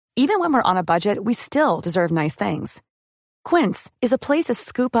Even when we're on a budget, we still deserve nice things. Quince is a place to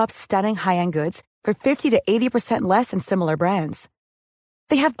scoop up stunning high-end goods for 50 to 80% less than similar brands.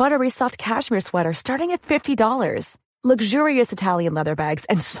 They have buttery soft cashmere sweaters starting at $50, luxurious Italian leather bags,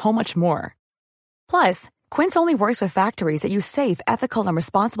 and so much more. Plus, Quince only works with factories that use safe, ethical, and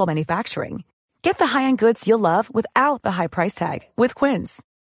responsible manufacturing. Get the high-end goods you'll love without the high price tag with Quince.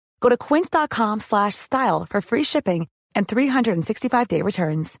 Go to quince.com/style for free shipping and 365-day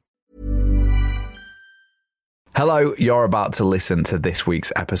returns. Hello, you're about to listen to this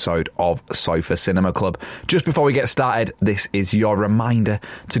week's episode of Sofa Cinema Club. Just before we get started, this is your reminder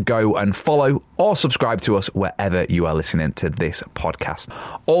to go and follow or subscribe to us wherever you are listening to this podcast.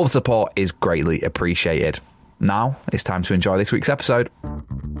 All the support is greatly appreciated. Now, it's time to enjoy this week's episode.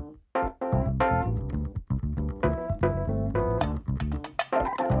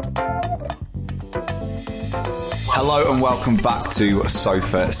 Hello and welcome back to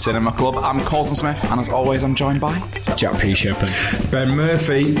Sofa Cinema Club. I'm Colson Smith, and as always, I'm joined by Jack P. Shepherd, Ben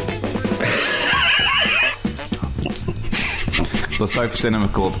Murphy. The Sofa Cinema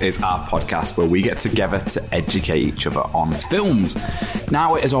Club is our podcast where we get together to educate each other on films.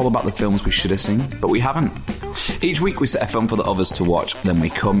 Now it is all about the films we should have seen, but we haven't. Each week we set a film for the others to watch, then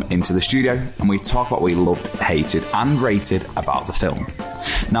we come into the studio and we talk what we loved, hated and rated about the film.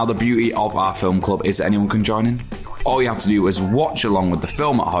 Now the beauty of our film club is that anyone can join in. All you have to do is watch along with the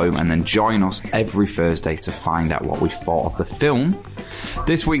film at home and then join us every Thursday to find out what we thought of the film.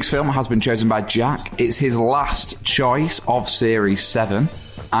 This week's film has been chosen by Jack. It's his last choice of Series 7,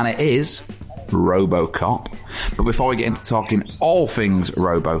 and it is RoboCop. But before we get into talking all things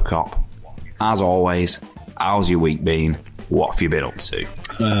RoboCop, as always, how's your week been? What have you been up to?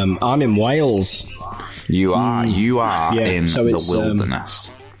 I'm in Wales. You are in the wilderness.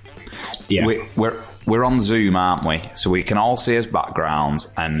 Yeah. We're on Zoom, aren't we? So we can all see his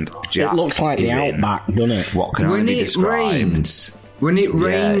backgrounds, and Jack it looks like the outback, doesn't it? What can only be described. When it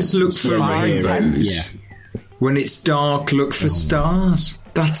rains, look for rainbows. When it's dark, look for stars.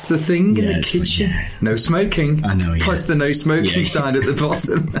 That's the thing in the kitchen. No smoking. I know, Plus the no smoking sign at the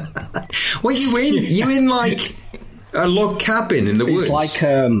bottom. What are you in? You in like a log cabin in the woods? It's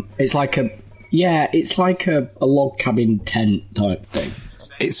like a log cabin tent type thing.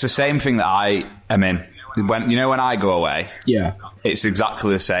 It's the same thing that I am in. When I go away, it's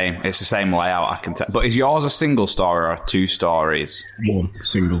exactly the same. It's the same layout, I can tell. But is yours a single story or 2 stories? One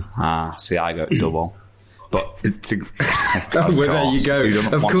single. See, I got double. But it's well, there you go.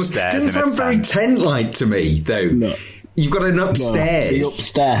 Of course, it doesn't sound very tent-like to me, though. No. You've got an upstairs. The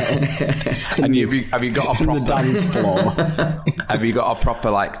upstairs. And have you got a proper the dance floor? Have you got a proper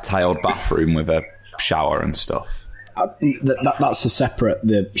like tiled bathroom with a shower and stuff? That's a separate.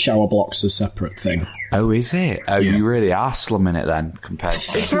 The shower block's a separate thing. Oh, is it? Oh, you really are slumming it then. Compared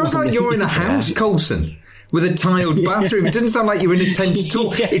to it sounds like you're in a house, Colson, with a tiled bathroom. It doesn't sound like you're in a tent at all.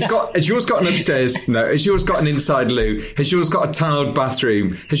 Has yours got an upstairs? No. Has yours got an inside loo? Has yours got a tiled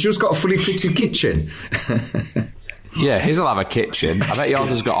bathroom? Has yours got a fully fitted kitchen? Yeah, his will have a kitchen. I bet yours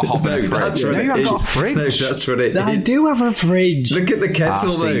has got a hob and a fridge. No, I've got a fridge. No, that's what it is. I do have a fridge. Look at the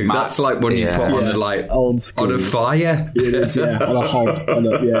kettle, though. That's like one you put on old school. On a fire. It is, yeah. On a hob.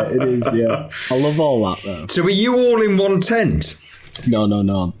 It is, yeah. I love all that, though. So are you all in one tent?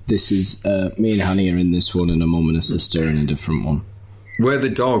 No. This is me and Hanny are in this one, and a mum and a sister in a different one. Where are the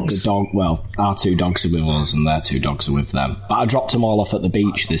dogs? Our 2 dogs are with us, and their 2 dogs are with them. But I dropped them all off at the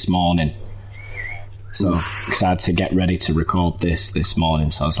beach this morning. So, because I had to get ready to record this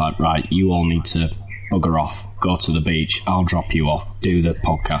morning, so I was like, right, you all need to bugger off, go to the beach, I'll drop you off, do the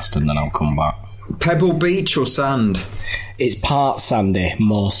podcast, and then I'll come back. Pebble beach or sand? It's part sandy,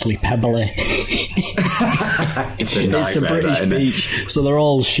 mostly pebbly. It's a British beach, so they're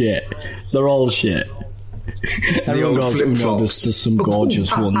all shit. The old flip-flops. There's some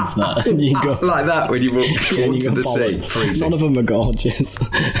gorgeous ones there. You go, like that when you walk to the sea. Freezing. None of them are gorgeous.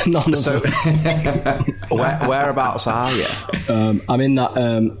 None of them. Whereabouts are you? I'm in that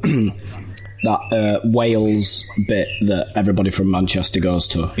Wales bit that everybody from Manchester goes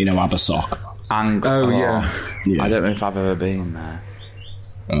to. You know, Abersock. Yeah. I don't know if I've ever been there.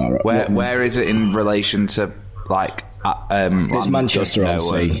 Where is it in relation to like? It's Manchester on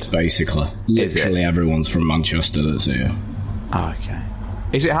Sea, basically. Literally everyone's from Manchester that's here. Oh, okay.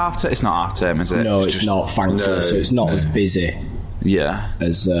 Is it half term? It's not half term, is it? No, it's not, thankfully, so it's not as busy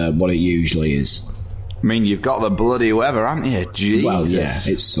as what it usually is. I mean, you've got the bloody weather, haven't you? Jesus. Well, yeah,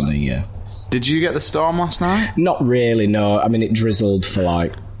 it's sunny, yeah. Did you get the storm last night? Not really, no. I mean, it drizzled for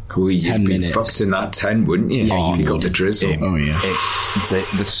like 10 minutes. You'd be fucked in that tent, wouldn't you? Yeah, if you got the drizzle.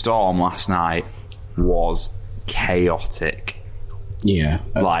 The storm last night was chaotic. Yeah.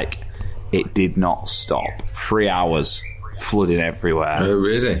 Like, it did not stop. 3 hours, flooding everywhere. Oh,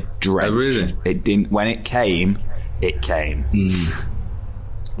 really? Drenched. Oh, really? It didn't. When it came, it came.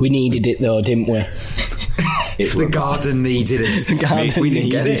 We needed it, though, didn't we? The garden needed it. We didn't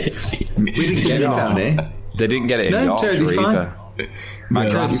get it. We didn't get it down here. They didn't get it in Yorkshire totally fine. either. My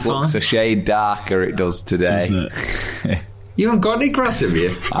grass looks a shade darker, it does today. You haven't got any grass, have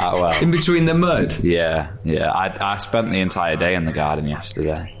you? Well. In between the mud? Yeah. I spent the entire day in the garden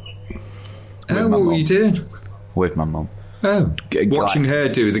yesterday. Oh, what were you doing? With my mum. Oh, watching her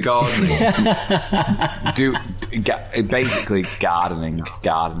do the gardening. Basically gardening.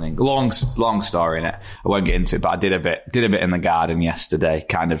 Long story, innit? I won't get into it, but I did a bit in the garden yesterday.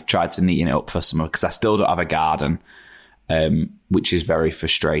 Kind of tried to neaten it up for summer because I still don't have a garden, which is very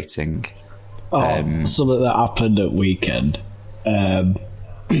frustrating. Something that happened at weekend. I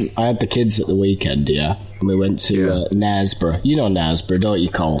had the kids at the weekend, and we went to Knaresborough. You know Knaresborough, don't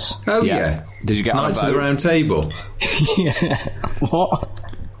you, Coles? Oh, yeah. Did you get on Knights of the Round Table? Yeah. What?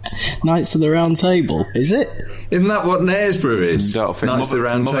 Knights of the Round Table? Is it? Isn't that what Knaresborough is? Knights of the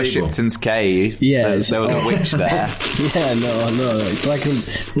Round Mother Table. Shipton's Cave. Yeah. There was a witch there. Yeah, no. It's like a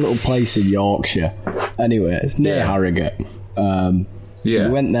little place in Yorkshire. Anyway, it's near Harrogate. We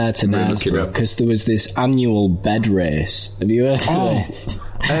went there to Knaresborough because there was this annual bed race. Have you heard of this?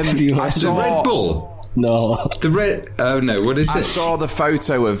 I saw the Red Bull? No. The Red... Oh, no, what is it? I saw the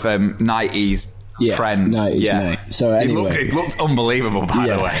photo of Nighty's friend. Nighty's mate. So anyway... It looked unbelievable, by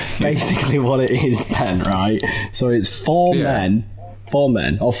the way. Basically what it is, Ben, right? So it's four men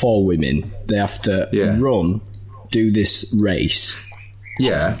or 4 women. They have to do this race.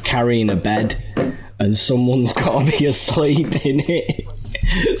 Yeah. Carrying a bed, and someone's got to be asleep in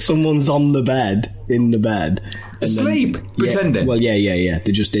it. Someone's on the bed, in the bed. Asleep? Pretending? Well, yeah.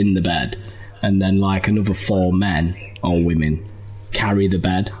 They're just in the bed. And then, like, another 4 men or women carry the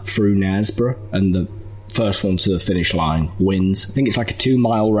bed through Knaresborough, and the first one to the finish line wins. I think it's like a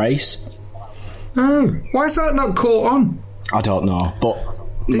 2-mile race. Oh, why is that not caught on? I don't know, but...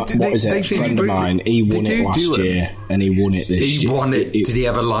 A friend of mine, he won it last year, and he won it this year. He won it. Did he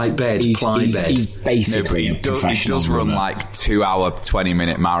have a light bed, ply bed? He's basically a professional. He does run runner. like 2-hour,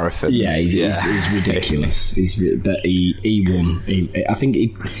 20-minute marathons. Yeah, he's ridiculous. But he won. I think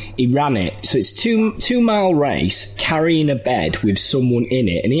he ran it. So it's 2-mile race, carrying a bed with someone in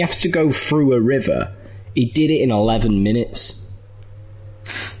it, and he has to go through a river. He did it in 11 minutes.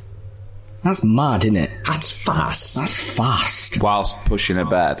 That's mad, isn't it? That's fast. Whilst pushing a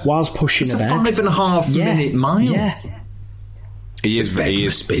bed. It's a 5.5 minute mile. Yeah. He is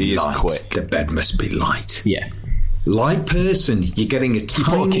quick. The bed must be light. Yeah. Light person. You're getting a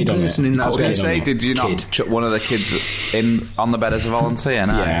tiny person in that bed. I was going to say, did you not chuck one of the kids on the bed as a volunteer?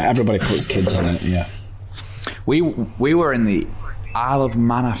 No? Yeah, everybody puts kids on it, yeah. We were in the Isle of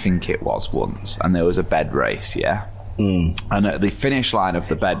Man, I think it was, once, and there was a bed race, yeah? And at the finish line of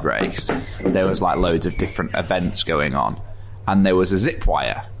the bed race, there was like loads of different events going on, and there was a zip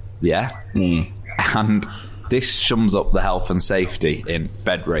wire, and this sums up the health and safety in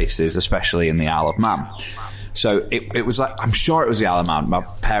bed races, especially in the Isle of Man. So it was like, I'm sure it was the Isle of Man, my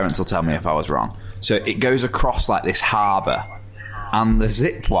parents will tell me if I was wrong. So it goes across like this harbour, and the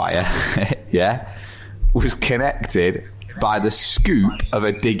zip wire was connected by the scoop of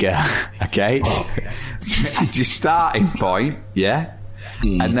a digger, okay? So it had your starting point,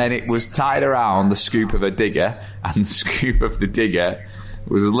 and then it was tied around the scoop of a digger, and the scoop of the digger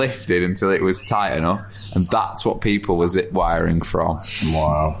was lifted until it was tight enough, and that's what people were zip wiring from.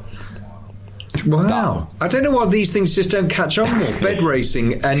 Wow. I don't know why these things just don't catch on more. Bed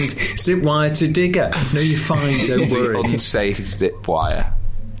racing and zip wire to digger. No, you're fine, don't worry. The unsafe zip wire.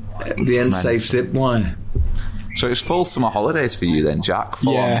 The unsafe zip wire. So it's full summer holidays for you then, Jack?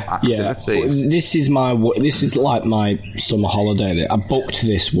 Full on activities. Yeah. This is like my summer holiday that I booked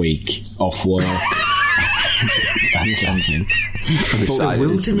this week off work. The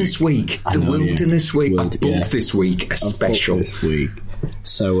Wilderness Week. I booked this week a special. This week.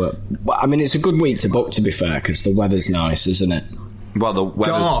 So, I mean, it's a good week to book, to be fair, because the weather's nice, isn't it? Well, the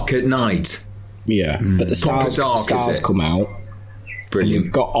weather's dark at night. Yeah, but the stars come out. Brilliant.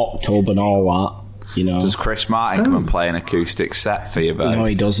 You've got October and all that. You know. Does Chris Martin come and play an acoustic set for you both? No,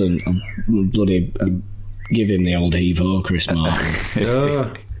 he doesn't. Give him the old Evo, Chris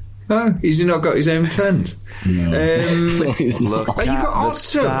Martin. He's not got his own tent. No. You got a hot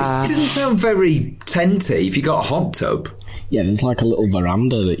tub. It didn't sound very tenty if you got a hot tub. Yeah, there's like a little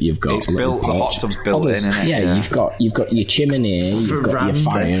veranda that you've got. It's built. The hot tub's built in, isn't it? Yeah, you've got your chimney, you've got your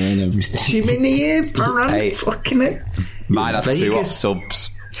fire and everything. Chimney, veranda, fucking it. Mine had 2 hot tubs.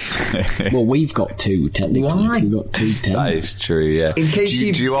 Well, we've got 2 technically. Why? We've got 2 tents. That is true, yeah. In case do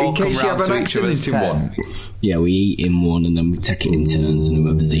you all in case come you have round an to each other's accident in tent? one. Yeah, we eat in one and then we take it in turns, and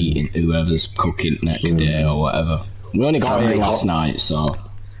whoever's eating, whoever's cooking next day or whatever. We only got Family here last hot- night, so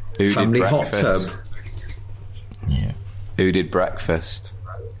Who Family did hot tub. breakfast? yeah. Who did breakfast?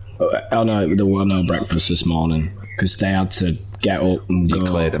 Oh no, there were no breakfast this morning because they had to get up and You go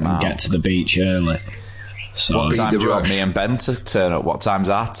cleared them and out. get to the beach early. So What time the do you want rush. me and Ben to turn up? What time's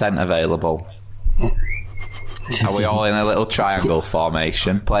our tent available? Are we all in a little triangle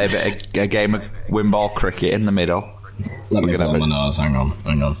formation? Play a game of win-ball cricket in the middle? Let me We're blow gonna my nose. Hang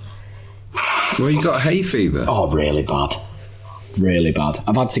on. Well, you got hay fever. Oh, really bad. Really bad.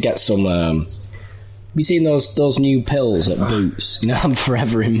 I've had to get some. Have you seen those new pills at Boots? You know, I'm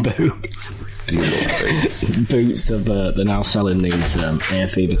forever in Boots. Boots they're now selling these air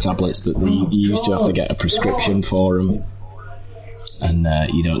fever tablets that you used to have to get a prescription for them, and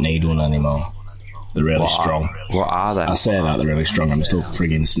you don't need one anymore. They're really strong. What are they? I say that they're really strong. I'm still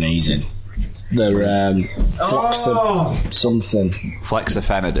frigging sneezing. They're something.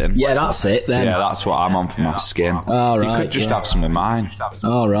 Flexofenadin. Yeah, that's it. Then. Yeah, that's what I'm on for my skin. Oh, right, you could just yeah. have some of mine.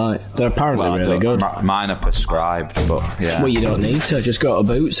 All right, they're apparently Well, I really don't- good. Mine are prescribed, but yeah. Well, you don't need to. Just go to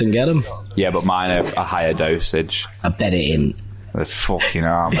Boots and get them. Yeah, but mine are a higher dosage. I bet it in. They fucking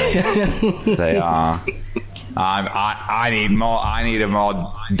are, mate. They are. I need more. I need a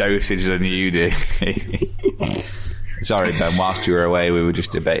more dosage than you do. Sorry, Ben. Whilst you were away, we were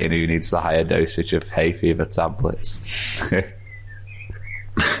just debating who needs the higher dosage of hay fever tablets.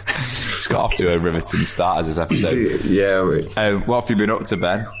 It's got off to a riveting start as this episode. Yeah, What have you been up to,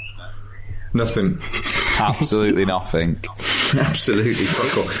 Ben? nothing. Absolutely nothing. Absolutely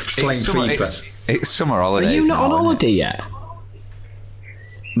fuck all. Playing FIFA. It's summer holidays. Are you not now, on isn't it? holiday yet?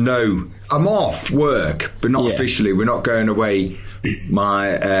 No, I'm off work, but not Yeah. officially. We're not going away.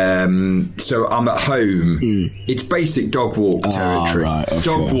 So I'm at home. It's basic dog walk territory. right, okay.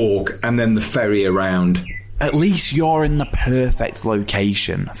 Dog walk, and then the ferry around. At least you're in the perfect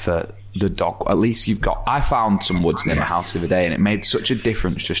location for the dog. At least you've got. I found some woods near my house the other day, and it made such a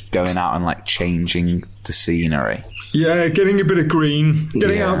difference just going out and like changing the scenery. Yeah, getting a bit of green,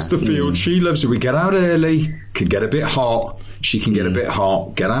 getting out to the field. She loves it. We get out early, can get a bit hot. She can get a bit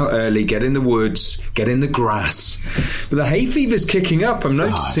hot, get out early, get in the woods, get in the grass. But the hay fever's kicking up. I'm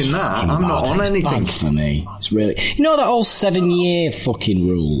noticing that. I'm not on anything. Bad for me. It's really. You know that whole 7-year fucking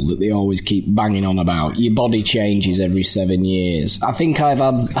rule that they always keep banging on about. Your body changes every 7 years. I think I've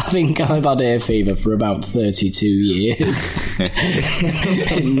had hay fever for about 32 years.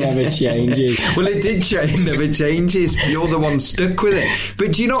 It never changes. Well, it did change. Never changes. You're the one stuck with it.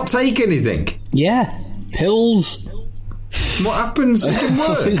 But do you not take anything? Yeah, pills. What happens? It didn't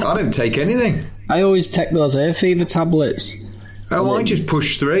work. I don't take anything. I always take those hay fever tablets. Oh, I just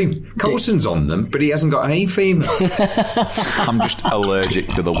push through. Colson's on them, but he hasn't got hay fever. I'm just allergic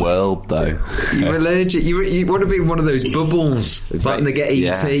to the world, though. You're allergic. You want to be in one of those bubbles, like when they get ET.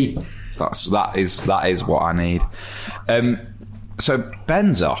 Yeah. That is what I need. So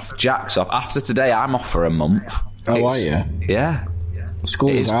Ben's off, Jack's off. After today, I'm off for a month. Oh, are you? Yeah.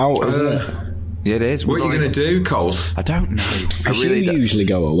 School's out, isn't it? Yeah, it is. What are you going to do, Coles? I don't know. I Because really you don't. usually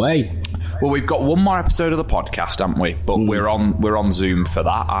go away. Well, we've got one more episode of the podcast, haven't we? But we're on Zoom for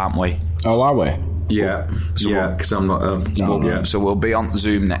that, aren't we? Oh, are we? Yeah, because I'm not. right. So we'll be on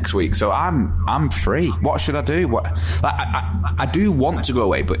Zoom next week. So I'm free. What should I do? I do want to go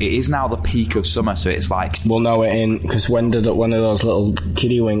away, but it is now the peak of summer, so it's like We'll know it in because when did one of those little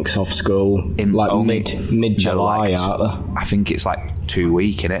kiddie winks off school? in Like only mid July, like, aren't they? I think it's like 2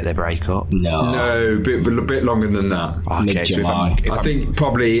 weeks, innit? They break up. No. No, a bit longer than that. Okay, so Mid-July. I think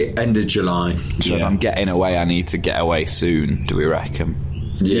probably end of July. if I'm getting away, I need to get away soon. Do we reckon?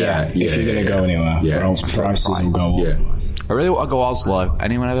 Yeah, If you're going to go anywhere, Yeah. or else prices will go up. Yeah. I really want to go Oslo.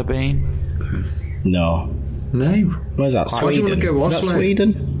 Anyone ever been? No. No. Where's that? Why do you Sweden? wanna go Is that Oslo?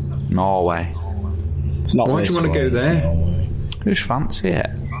 Sweden? Norway. It's not Why do you this want to go way. there? I just fancy it.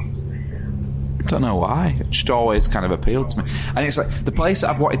 Don't know why. It just always kind of appealed to me. And it's like the place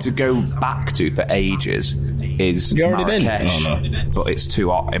that I've wanted to go back to for ages is You already been? Marrakesh. Oh, no. But it's too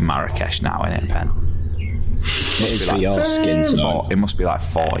hot in Marrakesh now, isn't it, Ben? It is for your skin tone. It must be like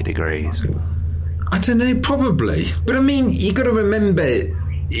 40 degrees. I don't know, probably. But I mean, you got to remember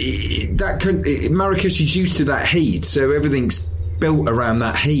Marrakesh is used to that heat, so everything's built around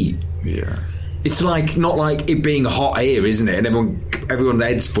that heat. Yeah. It's like not like it being hot here, isn't it? And everyone's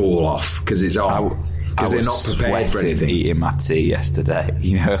heads fall off because it's hot. Because they're not prepared for anything. Eating my tea yesterday,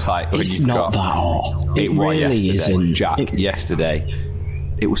 you know, like when It's you've not got that hot. It was really yesterday, isn't. Jack. Yesterday,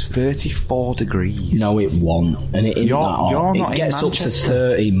 It was 34 degrees. No, it won't. And it isn't that hot. You're not it gets in up to Manchester.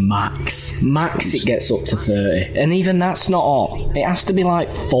 30 max. Max, it gets up to 30. And even that's not hot. It has to be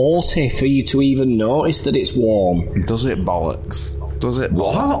like 40 for you to even notice that it's warm. Does it bollocks? Does it?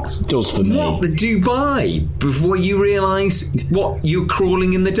 What? Does for me. What? The Dubai? Before you realise, what, you're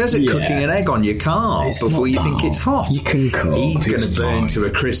crawling in the desert Yeah. cooking an egg on your car It's before not you that think it's hot. You can cook. He's going It's to burn fine. to a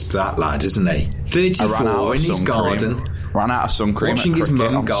crisp, that lad, isn't he? I ran out 34 of in his sun garden. cream. Ran out of sun cream Watching at his cricket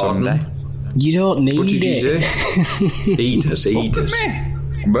mum on garden. Sunday. You don't need What did you it. do? He does.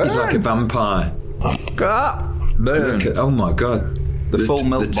 He's like a vampire. Burn. Look at, oh my God. The full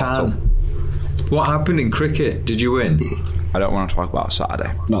milk tan. bottle. What happened in cricket? Did you win? I don't want to talk about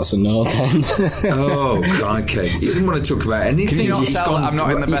Saturday. That's a no then. Oh, crikey. He didn't want to talk about anything. Can you not He's tell that I'm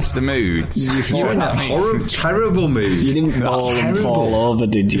not in the best of moods? You're in a horrible, terrible mood. You didn't fall and fall over,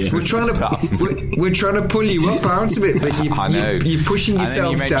 did you? We're trying to pull you up out of it, but I know. you're pushing And then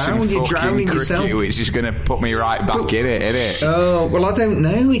yourself you mentioned down. You're fucking drowning cricket, yourself. which is going to put me right back in it, innit? Oh, well, I don't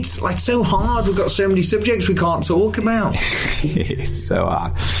know. It's like so hard. We've got so many subjects we can't talk about. It's so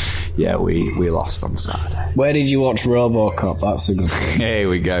hard. Yeah, we lost on Saturday. Where did you watch RoboCop? That's a good thing. Here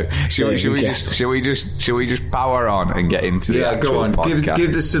we go. Shall we just power on and get into the actual go on. podcast?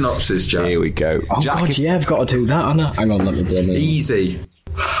 Give the synopsis, Jack. Here we go. Oh, Jack God, is yeah, I've got to do that, haven't I? Hang on, let me blow me. Easy,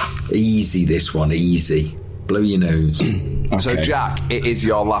 this one. Easy. Blow your nose. So, Okay. Jack, it is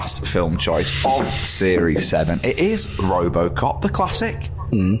your last film choice of Series 7. It is RoboCop, the classic.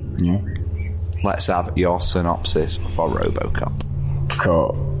 Yeah. Let's have your synopsis for RoboCop.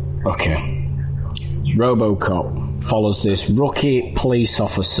 Cool. Okay. RoboCop follows this rookie police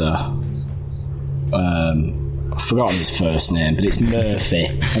officer. I've forgotten his first name, but it's Murphy.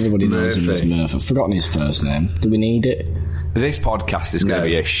 Everybody knows him as Murphy. I've forgotten his first name. Do we need it? This podcast is going to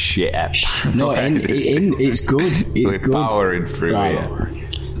be a shit episode. No, it's good. It's We're good. powering through here.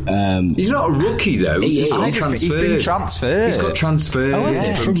 He's not a rookie, though. He's been transferred. He's got transferred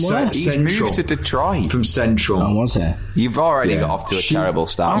From where? He's Central. moved to Detroit. From Central. Oh, was it? You've already got off to a terrible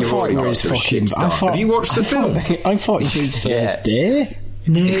start. I thought it got was to a fucking. shit start. Have you watched the film? I thought it was his first day.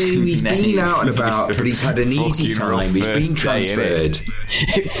 No, he's No, been out and about, it's but he's had an easy fucking rough time. He's been first day, transferred.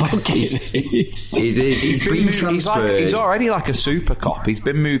 It fucking is. It is. He's been transferred. He's already like a super cop. He's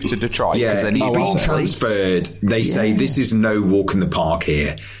been moved to Detroit. Yeah, Then he's he's been been transferred. They say this is no walk in the park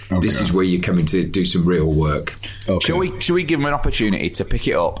here. This is where you're coming to do some real work. Okay. Shall we give him an opportunity to pick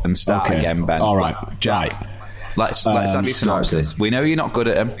it up and start again, Ben? All right. Jack. Right. Let's have your synopsis. We know you're not good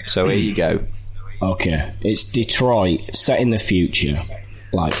at them, so here you go. Okay. It's Detroit, set in the future,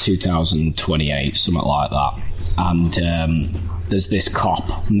 like 2028, something like that. And there's this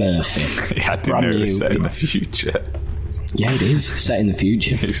cop, Murphy. I didn't brand know it new. was set in the future. Yeah, it is set in the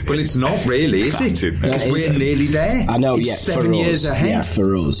future. Well, it's not really, is it? Didn't Because know. we're nearly there. I know. It's Yeah, 7 for years us. ahead. Yeah,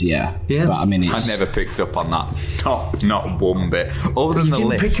 for us. Yeah. Yeah. But I mean, I it's never picked up on that. Not one bit. Other than You the didn't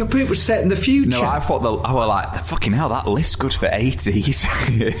lift. pick up it was set in the future. No, I thought I was like, fucking hell, that lift's good for 80s.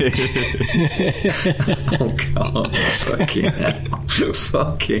 Oh God! Fucking hell!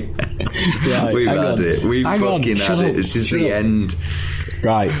 Fucking hell. Right, We've hang had on. it. We've Hang on, fucking shut had it. up, This is shut the up. end.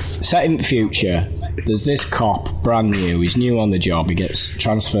 Right, set in the future. There's this cop, brand new. He's new on the job. He gets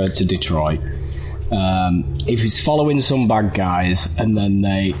transferred to Detroit. If he's following some bad guys, and then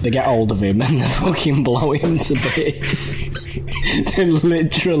they get hold of him and they fucking blow him to bits. They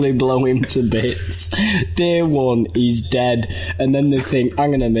literally blow him to bits. Day one, he's dead, and then they think,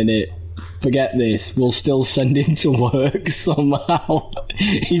 hang on a minute, forget this, we'll still send him to work somehow.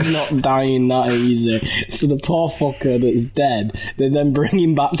 He's not dying that easy. So the poor fucker that's dead, they then bring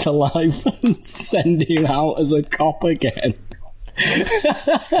him back to life and send him out as a cop again.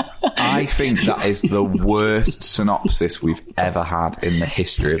 I think that is the worst synopsis we've ever had in the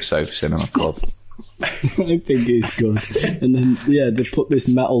history of Sofa Cinema Club. I think it's good. And then, yeah, they put this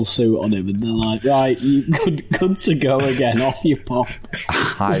metal suit on him and they're like, right, you good to go again, off you pop.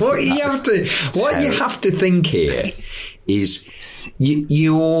 What you have to think here is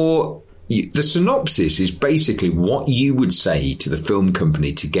the synopsis is basically what you would say to the film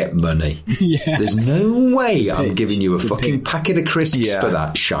company to get money. Yeah. There's no way I'm giving you a fucking packet of crisps for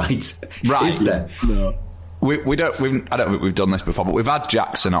that shite. Right. Is there? No. I don't think we've done this before, but we've had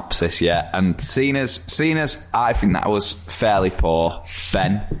Jack's synopsis, and seen as I think that was fairly poor.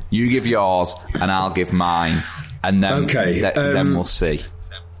 Ben, you give yours and I'll give mine, and then then we'll see.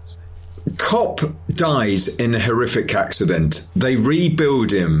 Cop dies in a horrific accident. They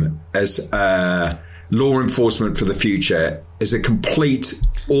rebuild him as law enforcement for the future, as a complete,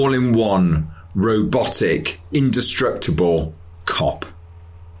 all-in-one, robotic, indestructible cop.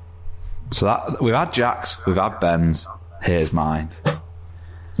 So that we've had Jack's, we've had Ben's. Here's mine.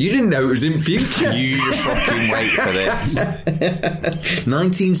 You didn't know it was in future. You fucking wait for this.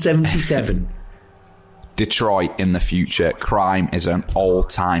 1977. Detroit in the future. Crime is an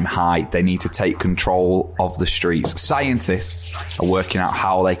all-time high. They need to take control of the streets. Scientists are working out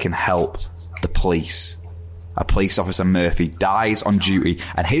how they can help the police. A police officer, Murphy, dies on duty,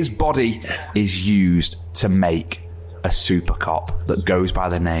 and his body is used to make a super cop that goes by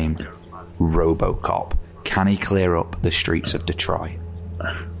the name RoboCop. Can he clear up the streets of Detroit?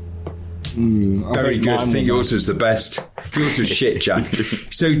 Very good. I think yours was the best. Yours was shit, Jack.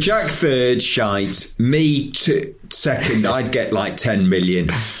 So Jack third, shite. Me second. I'd get like 10 million.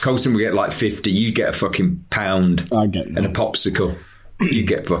 Colson would get like 50. You'd get a fucking pound and a popsicle. You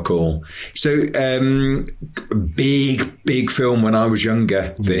get fuck all. So big film when I was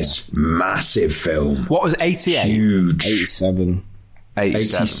younger. This massive film. What was 88? Huge. 87.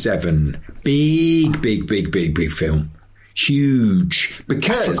 87. Big film. Huge.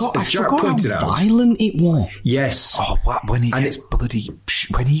 Because, as Jack pointed out... violent it was. Yes. Oh, what, when he gets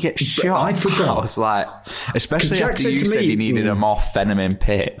shot. I forgot. I was like... Especially after you said he needed a more venoming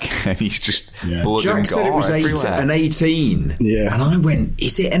pick, and he's just blood Jack and said it was an 18. Yeah. And I went,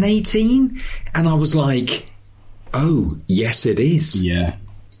 is it an 18? And I was like, oh, yes it is. Yeah.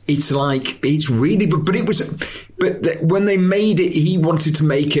 It's like, it's really... But it was... But when they made it, he wanted to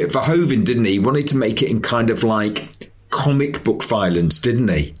make it... Verhoeven, didn't he? He wanted to make it in kind of like... comic book violence, didn't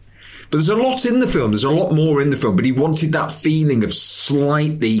he? But there's a lot in the film. There's a lot more in the film. But he wanted that feeling of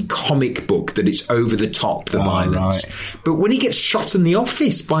slightly comic book, that it's over the top, the violence. Right. But when he gets shot in the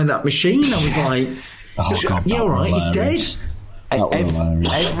office by that machine, I was like, yeah, all right, he's dead.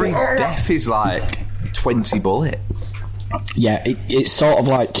 Every death is like 20 bullets. Yeah, it sort of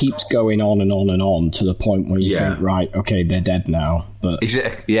like keeps going on and on and on to the point where you think, right, okay, they're dead now. But is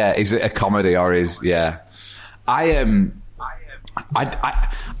it a comedy or is I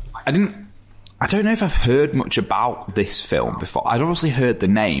don't know if I've heard much about this film before. I'd obviously heard the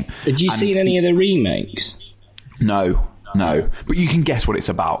name. Had you seen any of the remakes? No. But you can guess what it's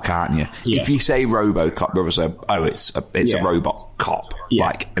about, can't you? Yeah. If you say RoboCop, it's a robot cop.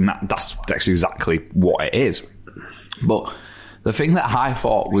 Yeah. And that's exactly what it is. But the thing that I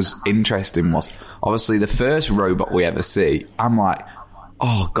thought was interesting was obviously the first robot we ever see. I'm like,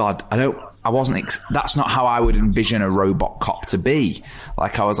 oh God, that's not how I would envision a robot cop to be.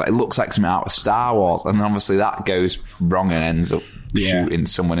 Like, I was like, it looks like something out of Star Wars. And then obviously that goes wrong and ends up shooting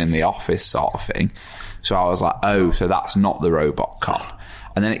someone in the office sort of thing. So I was like, oh, so that's not the robot cop.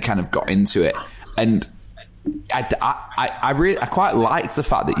 And then it kind of got into it. And I quite liked the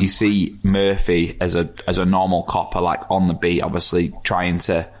fact that you see Murphy as a normal copper, like on the beat, obviously trying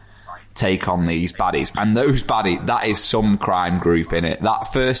to take on these baddies, and those baddies, that is some crime group in it.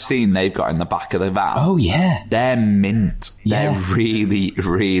 That first scene they've got in the back of the van, oh yeah, they're mint. They're really,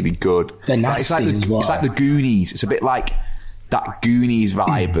 really good. They're nasty as well. It's like the Goonies. It's a bit like that Goonies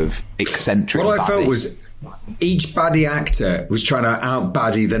vibe of eccentric. What I felt was each baddie actor was trying to out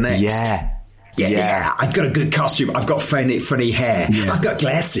baddie the next. Yeah, I've got a good costume. I've got funny hair. Yeah. I've got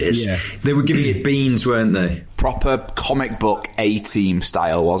glasses. Yeah. They were giving it beans, weren't they? Proper comic book A-Team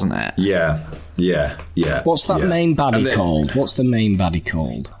style, wasn't it? Yeah. What's that main baddie called? What's the main baddie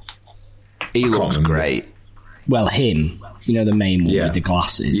called? He looks great. Well, him. You know, the main one with the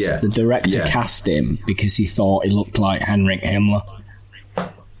glasses. Yeah. The director cast him because he thought he looked like Heinrich Himmler.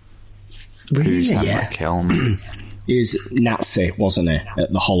 Really? Who's Heinrich Himmler? He was Nazi, wasn't he,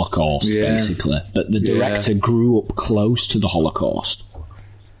 at the Holocaust, basically. But the director grew up close to the Holocaust.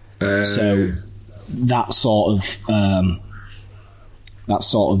 So that sort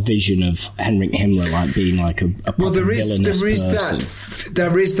of vision of Heinrich Himmler like being like a villainous person.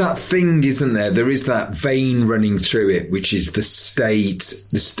 There is that thing, isn't there? There is that vein running through it, which is the state.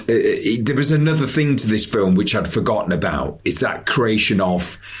 There is another thing to this film which I'd forgotten about. It's that creation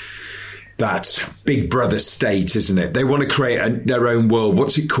of that Big Brother state, isn't it? They want to create their own world.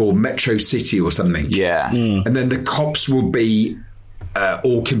 What's it called? Metro City or something. Yeah. Mm. And then the cops will be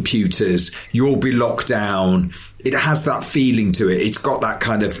all computers. You'll be locked down. It has that feeling to it. It's got that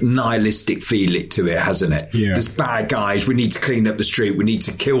kind of nihilistic feeling to it, hasn't it? Yeah. There's bad guys. We need to clean up the street. We need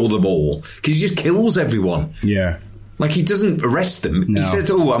to kill them all. Because he just kills everyone. Yeah. Like, he doesn't arrest them. No. He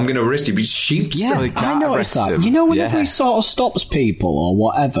says, oh, I'm going to arrest you. But he shoots them. Yeah, I noticed that. You know, whenever he sort of stops people or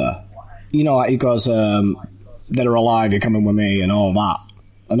whatever... You know, like he goes, "Dead or alive, you're coming with me," and all that.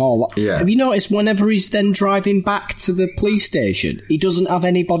 Yeah. Have you noticed whenever he's then driving back to the police station, he doesn't have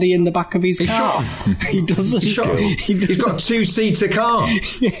anybody in the back of his car? He doesn't. He's got a two-seater car.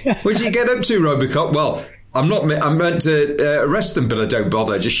 Yeah. Where did you get up to, RoboCop? Well, I'm meant to arrest them, but I don't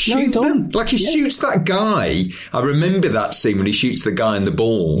bother. Just shoot them. Like he shoots that guy. I remember that scene when he shoots the guy in the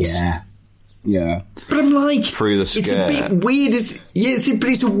balls. Yeah. But I'm like, through the skirt. It's a bit weird.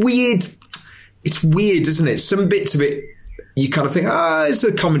 It's weird, isn't it? Some bits of it, you kind of think, it's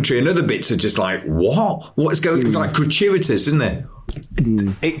a commentary. And other bits are just like, what? What is going on? It's like gratuitous, isn't it?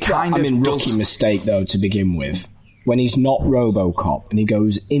 It kind of rookie mistake, though, to begin with. When he's not RoboCop and he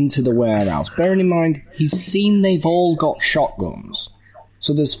goes into the warehouse, bearing in mind, he's seen they've all got shotguns.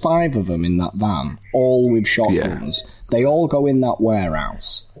 So there's 5 of them in that van, all with shotguns. Yeah. They all go in that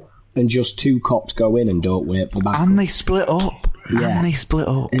warehouse, and just 2 cops go in and don't wait for backup. And they split up. Yeah.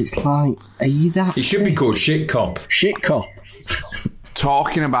 It's like, are you that... He should be called Shit Cop. Shit Cop.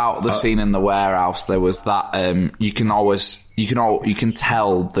 Talking about the scene in the warehouse, there was that, you can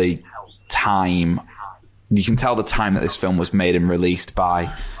tell the time... You can tell the time that this film was made and released by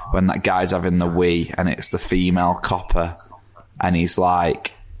when that guy's having the wee and it's the female copper and he's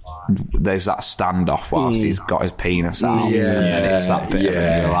like, there's that standoff whilst he's got his penis out and it's that bit of it,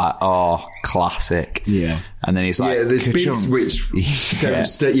 and you're like, oh, classic. Yeah. And then he's like, there's bits which don't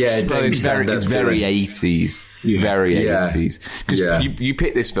stand up. It's very 80s. Very 80s. Because you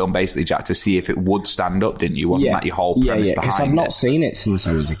picked this film basically, Jack, to see if it would stand up, didn't you? Wasn't that your whole premise behind it? Because I've not seen it since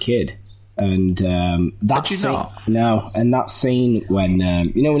I was a kid. And that scene, no, and that scene when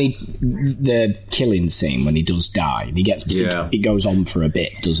when the killing scene when he does die, he gets it goes on for a bit,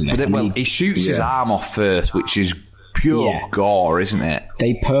 doesn't it? But then, he shoots his arm off first, which is pure gore, isn't it?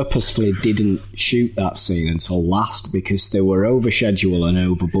 They purposefully didn't shoot that scene until last because they were over schedule and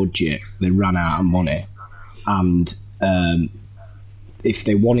over budget. They ran out of money, and if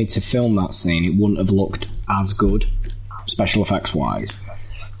they wanted to film that scene, it wouldn't have looked as good, special effects wise.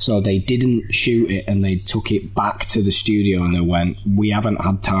 So they didn't shoot it and they took it back to the studio and they went, we haven't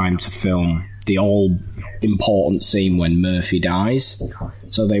had time to film the all-important scene when Murphy dies.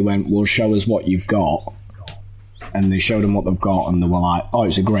 So they went, well, show us what you've got. And they showed them what they've got and they were like, oh,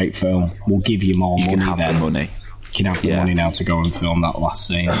 it's a great film. We'll give you more money then. You can have the money now to go and film that last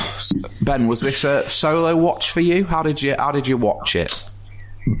scene. Ben, was this a solo watch for you? How did you watch it?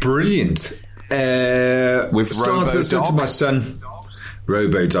 Brilliant. With started to my son...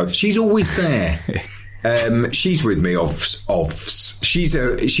 RoboDog. She's always there. She's with me offs. She's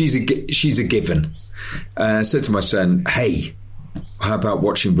a given. Said to my son, "Hey, how about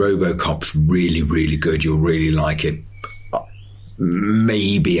watching RoboCop's really, really good. You'll really like it.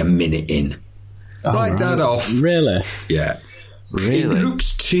 Maybe a minute in." Right, Dad, off. Really? Yeah. Really?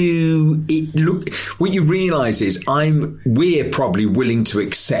 What you realise is we're probably willing to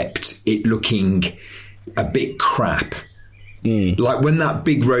accept it looking a bit crap. Like when that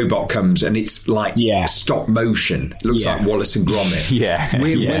big robot comes and it's like stop motion, it looks like Wallace and Gromit.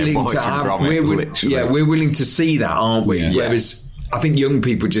 We're willing to see that, aren't we? Yeah. Whereas I think young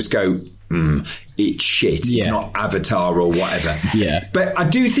people just go, it's shit. It's not Avatar or whatever. Yeah. But I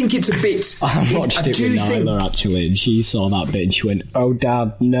do think it's a bit... I watched it with Nyla, actually, and she saw that bit and she went, oh,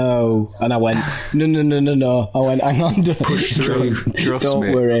 Dad, no. And I went, no. I went, hang on. Push through. Don't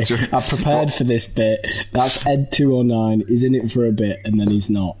worry. I prepared for this bit. That's Ed 209. He's in it for a bit, and then he's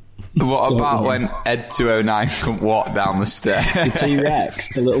not. What about when Ed 209 couldn't walk down the stairs? The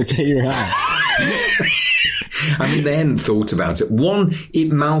T-Rex. The little T-Rex. I mean, they hadn't thought about it. 1,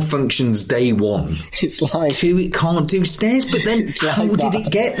 it malfunctions day 1. It's like 2, it can't do stairs. But then, how did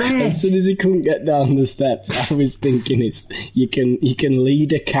it get there? As soon as he couldn't get down the steps, I was thinking, you can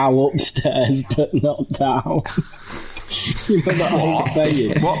lead a cow upstairs, but not down. You know that old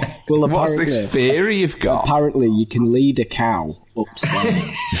saying? Well, what's this theory you've got? Apparently, you can lead a cow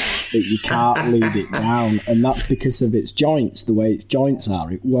upstairs, but you can't lead it down, and that's because of its joints. The way its joints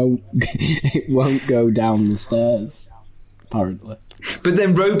are, it won't go down the stairs. Apparently. But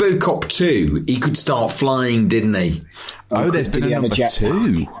then RoboCop 2, he could start flying, didn't he? There's been a number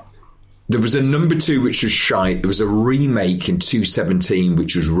 2. There was a number 2 which was shite. There was a remake in 2017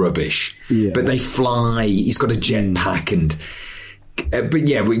 which was rubbish. Yeah. But they fly. He's got a jetpack and... but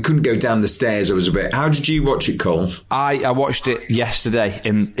yeah, we couldn't go down the stairs. I was a bit... How did you watch it, Cole? I watched it yesterday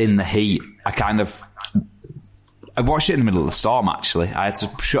in the heat. I watched it in the middle of the storm, actually. I had to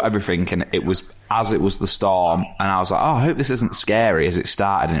shut everything and it was the storm, and I was like, oh, I hope this isn't scary as it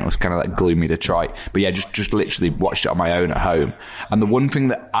started, and it was kind of like gloomy Detroit. But yeah, just literally watched it on my own at home. And the one thing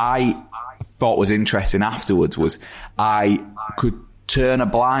that I thought was interesting afterwards was I could turn a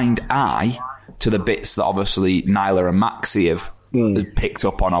blind eye to the bits that obviously Nyla and Maxie have picked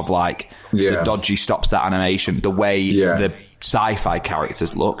up on, of like the dodgy stop-start animation, the way the sci-fi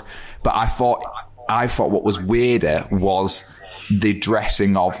characters look. But I thought what was weirder was the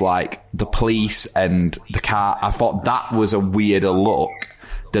dressing of like the police and the car. I thought that was a weirder look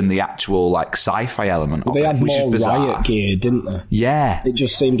than the actual like sci-fi element of they it, had which is more bizarre. riot gear, didn't they? Yeah. It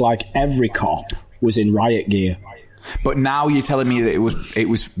just seemed like every cop was in riot gear. But now you're telling me that it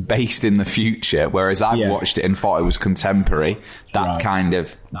was based in the future, whereas I've watched it and thought it was contemporary. That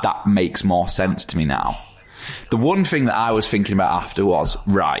that makes more sense to me now. The one thing that I was thinking about after was,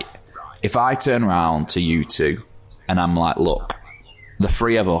 right, if I turn around to you two and I'm like, look, the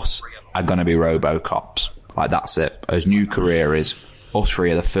three of us are going to be RoboCops. Like, that's it. As new career is, us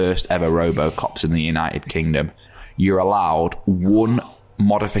three are the first ever RoboCops in the United Kingdom. You're allowed one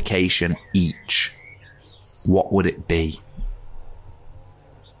modification each. What would it be?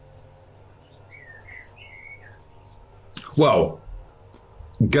 Well,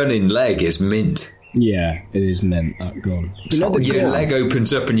 gun in leg is mint. Yeah, it is mint, that gun. Your leg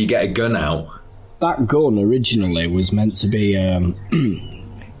opens up and you get a gun out. That gun originally was meant to be,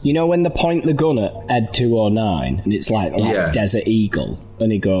 you know when they point the gun at Ed 209 and it's like Desert Eagle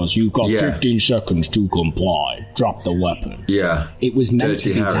and he goes, you've got 15 seconds to comply, drop the weapon. Yeah. It was meant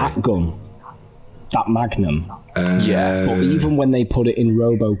to be that gun. That Magnum. But even when they put it in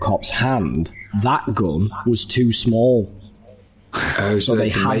RoboCop's hand, that gun was too small. So they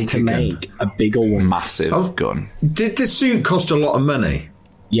had to make a bigger one. Massive gun. Did the suit cost a lot of money?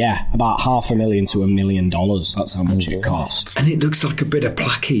 Yeah, about $500,000 to $1 million. That's how much it cost. And it looks like a bit of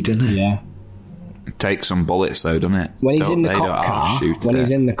placky, doesn't it? Yeah. It takes some bullets, though, doesn't it? When he's in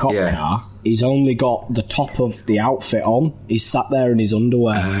the cop car, he's only got the top of the outfit on. He's sat there in his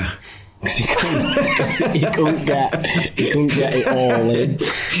underwear. Because he couldn't get it all in.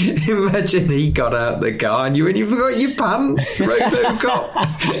 Imagine he got out the car and you forgot your pants,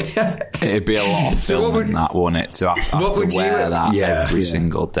 RoboCop. It'd be a lot of filming that, wouldn't it? To have to wear that every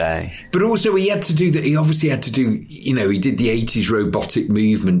single day. But also he had to do that. He obviously had to do, he did the 80s robotic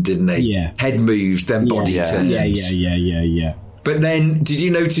movement, didn't he? Yeah. Head moves, then body turns. Yeah. But then, did you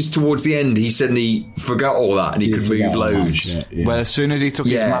notice towards the end, he suddenly forgot all that and he could move loads? Well, as soon as he took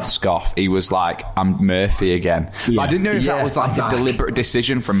his mask off, he was like, I'm Murphy again. Yeah. But I didn't know if that was like a deliberate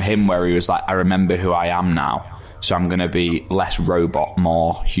decision from him where he was like, I remember who I am now, so I'm going to be less robot,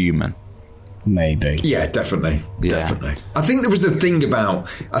 more human. Maybe. Yeah, definitely. Definitely. I think there was a thing about,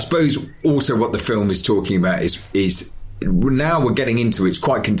 I suppose also what the film is talking about is now we're getting into it's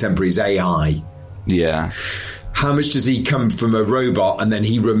quite contemporary, is AI. Yeah. How much does he come from a robot and then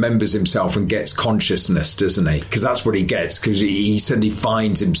he remembers himself and gets consciousness, doesn't he? Because that's what he gets, because he suddenly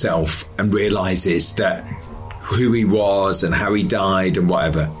finds himself and realises that who he was and how he died and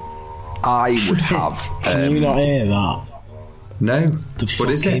whatever. I would have... Can you not hear that? No.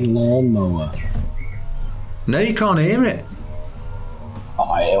 What is it? Lawnmower. No, you can't hear it.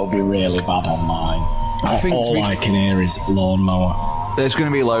 Oh, it'll be really bad on mine. I think all I can hear is lawnmower. There's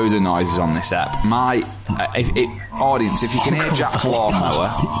going to be loads of noises on this app. Audience, if you can hear Jack's lawnmower...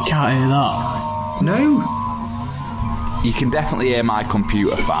 You can't hear that. No. You can definitely hear my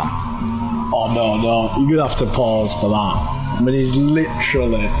computer fan. Oh, no. You're going to have to pause for that. I mean, he's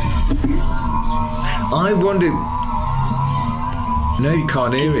literally... I wonder... No, you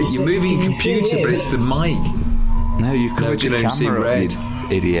can't hear it. You're moving your computer, but it's the mic. No, you can only see red.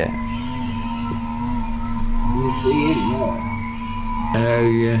 Idiot. Oh,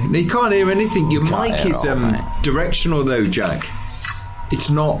 yeah. No, you can't hear anything. Your mic is directional, though, Jack. It's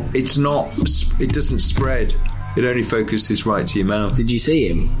not, it doesn't spread. It only focuses right to your mouth. Did you see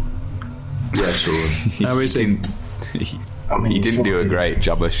him? Yeah, I saw him. How is he? He didn't do a great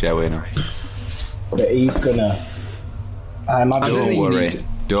job of showing him. But he's gonna...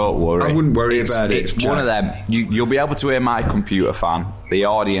 Don't worry. I wouldn't worry about it. It's one of them. You'll be able to hear my computer fan. The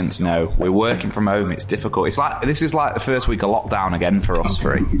audience know. We're working from home. It's difficult. This is like the first week of lockdown again for us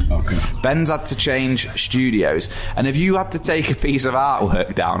three. Okay. Ben's had to change studios. And have you had to take a piece of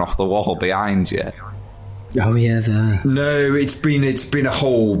artwork down off the wall behind you? Oh, yeah, there. No, it's been a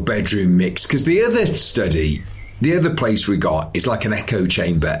whole bedroom mix. Because the other place we got is like an echo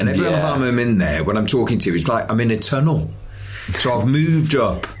chamber. And every time I'm in there, when I'm talking to you, it's like I'm in a tunnel. So I've moved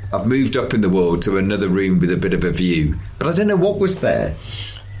up in the world to another room with a bit of a view. But I don't know what was there.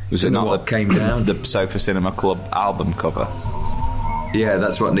 Was it not what came down? The Sofa Cinema Club album cover? Yeah,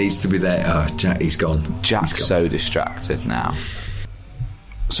 that's what needs to be there. Oh, Jack, he's gone. Jack's so distracted now.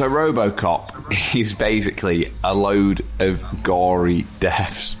 So RoboCop is basically a load of gory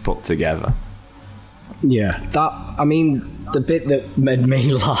deaths put together. Yeah, the bit that made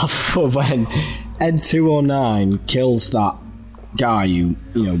me laugh when Ed 209 kills that guy who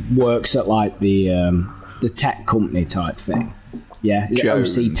works at like the tech company type thing. Yeah,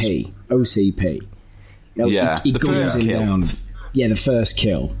 Jones. OCP. He guns him down. Yeah, the first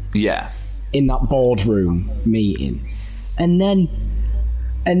kill. Yeah. In that boardroom meeting. And then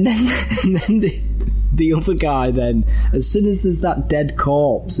the other guy then, as soon as there's that dead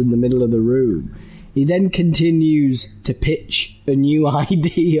corpse in the middle of the room, he then continues to pitch a new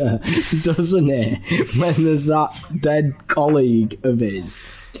idea, doesn't he? When there's that dead colleague of his.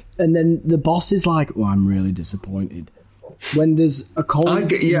 And then the boss is like, well, I'm really disappointed. When there's a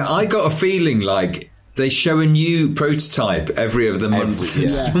colleague... I got a feeling like they show a new prototype every other month and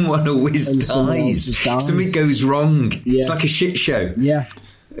someone always dies. Something goes wrong. Yeah. It's like a shit show. Yeah.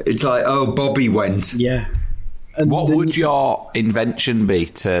 It's like, oh, Bobby went. Yeah. And what would your invention be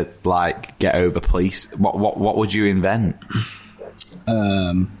to, like, get over police? What would you invent?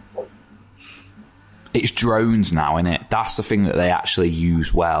 It's drones now, isn't it? That's the thing that they actually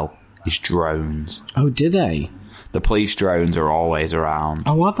use well, is drones. Oh, do they? The police drones are always around.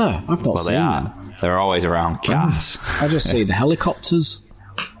 Oh, are they? I've not seen them. They're always around Cass. I just see the helicopters.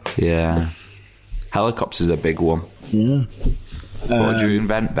 Yeah. Helicopters are a big one. Yeah. What would you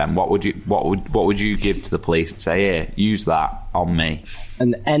invent, Ben? What would you give to the police and say, here, use that on me?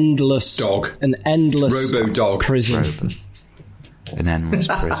 An endless dog. An endless Robo-dog. prison. An endless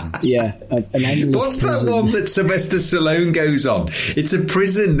prison. Yeah, an endless What's prison. that one that Sylvester Stallone goes on? It's a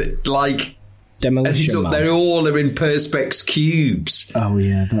prison, like... Demolition Man. They all are in Perspex cubes. Oh,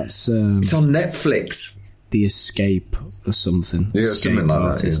 yeah, that's... it's on Netflix. The Escape or something. Yeah, Escape something like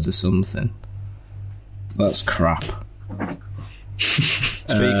Artist that. or something. That's crap.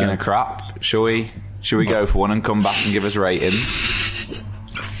 Speaking of crap, shall we go for one and come back and give us ratings?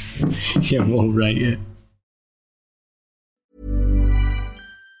 Yeah, we'll rate it.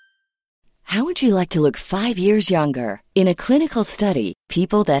 How would you like to look 5 years younger? In a clinical study,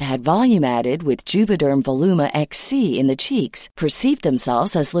 people that had volume added with Juvederm Voluma XC in the cheeks perceived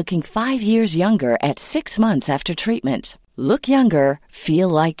themselves as looking 5 years younger at 6 months after treatment. Look younger, feel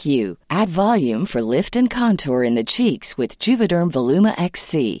like you. Add volume for lift and contour in the cheeks with Juvederm Voluma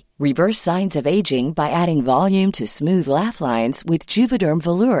XC. Reverse signs of aging by adding volume to smooth laugh lines with Juvederm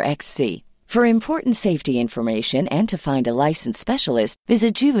Volure XC. For important safety information and to find a licensed specialist,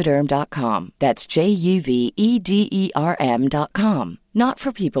 visit Juvederm.com. That's JUVEDERM.com. Not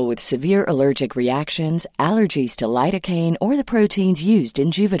for people with severe allergic reactions, allergies to lidocaine, or the proteins used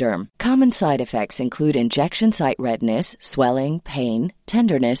in Juvederm. Common side effects include injection site redness, swelling, pain,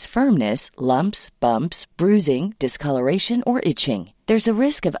 tenderness, firmness, lumps, bumps, bruising, discoloration, or itching. There's a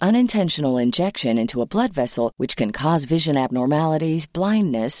risk of unintentional injection into a blood vessel, which can cause vision abnormalities,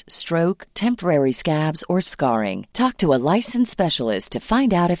 blindness, stroke, temporary scabs, or scarring. Talk to a licensed specialist to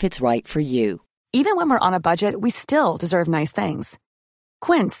find out if it's right for you. Even when we're on a budget, we still deserve nice things.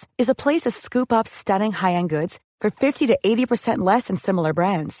 Quince is a place to scoop up stunning high-end goods for 50 to 80% less than similar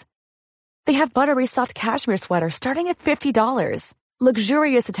brands. They have buttery soft cashmere sweaters starting at $50,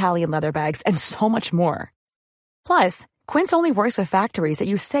 luxurious Italian leather bags, and so much more. Plus, Quince only works with factories that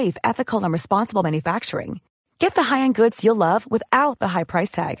use safe, ethical, and responsible manufacturing. Get the high-end goods you'll love without the high price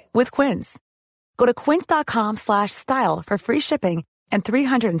tag with Quince. Go to quince.com/style for free shipping and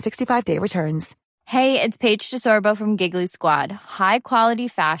 365-day returns. Hey, it's Paige DeSorbo from Giggly Squad. High quality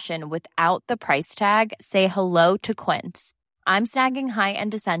fashion without the price tag. Say hello to Quince. I'm snagging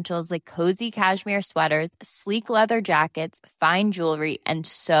high-end essentials like cozy cashmere sweaters, sleek leather jackets, fine jewelry, and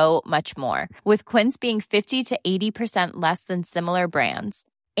so much more. With Quince being 50 to 80% less than similar brands.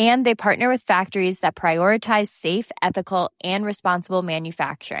 And they partner with factories that prioritize safe, ethical, and responsible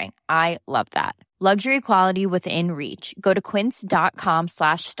manufacturing. I love that. Luxury quality within reach. Go to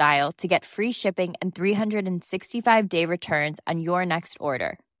quince.com/style to get free shipping and 365-day returns on your next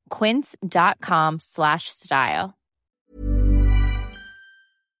order. Quince.com/style.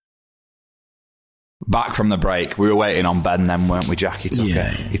 Back from the break, we were waiting on Ben then, weren't we, Jack? He took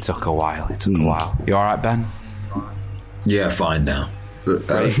a while. You all right, Ben? Yeah, fine now. But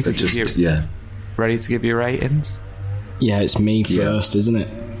ready to give you ratings? Yeah, it's me first, isn't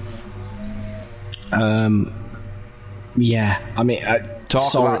it? Yeah, I mean...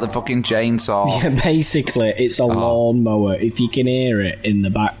 Talk about the fucking chainsaw. Yeah, basically, it's a lawnmower. If you can hear it in the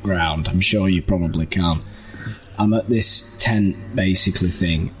background, I'm sure you probably can. I'm at this tent, basically,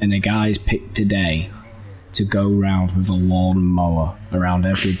 thing, and a guy's picked today to go round with a lawnmower around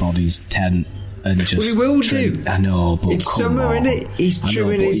everybody's tent and just... Well, he will do. I know, but it's summer, isn't it? He's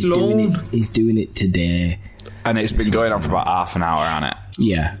trimming his lawn. He's doing it today. And it's been going on for about half an hour, hasn't it?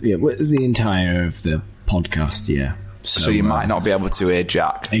 Yeah, the entire of the podcast, yeah. So you might not be able to hear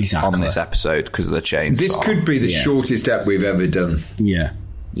Jack on this episode because of the chainsaw. This could be the shortest app we've ever done. Yeah.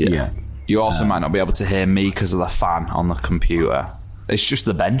 You also might not be able to hear me because of the fan on the computer. It's just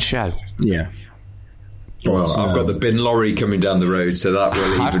the Ben show. Yeah. Well, I've got the bin lorry coming down the road, so that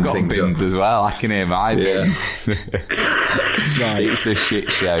will even things up. I've got bins as well. I can hear my bins. Right. It's a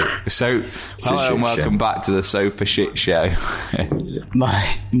shit show. So, hello and welcome back to the Sofa Shit Show.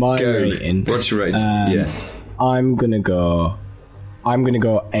 My rating. What's your rating? I'm gonna go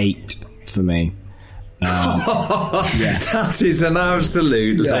 8 for me. That is an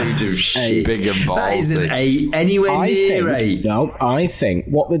absolute load of shit. Big and ballsy. That is an 8, anywhere near 8. No, I think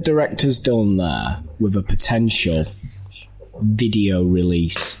what the director's done there with a potential video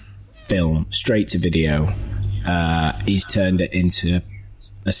release film, straight to video, he's turned it into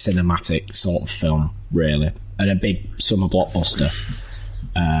a cinematic sort of film, really, and a big summer blockbuster.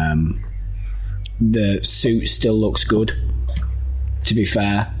 The suit still looks good, to be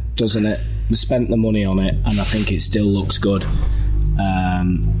fair, doesn't it? They spent the money on it, and I think it still looks good.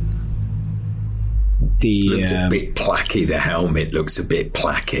 Looks a bit placky. The helmet looks a bit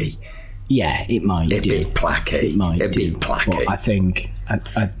placky. Yeah, it might a bit placky. It might a bit placky. But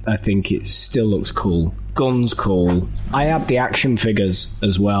I think it still looks cool. Gun's cool. I had the action figures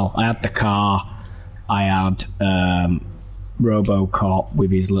as well. I had the car. I had RoboCop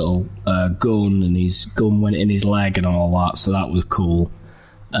with his little gun, and his gun went in his leg and all that, so that was cool.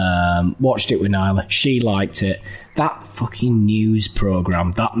 Watched it with Nyla. She liked it. That fucking news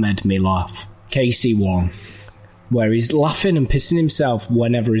programme, that made me laugh. KC1, where he's laughing and pissing himself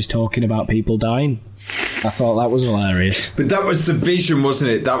whenever he's talking about people dying. I thought that was hilarious. But that was the vision,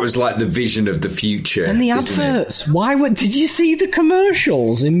 wasn't it? That was like the vision of the future. And the adverts. Did you see the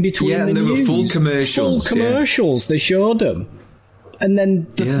commercials in between the news? Yeah, they were full commercials. Full commercials. They showed them. And then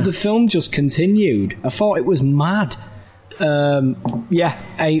the film just continued. I thought it was mad.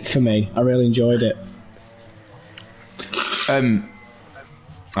 8 for me. I really enjoyed it.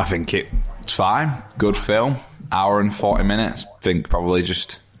 I think it's fine. Good film. Hour and 40 minutes. I think probably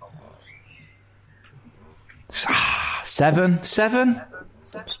just 7.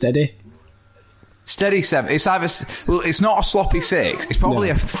 Steady 7. It's either it's not a sloppy 6. It's probably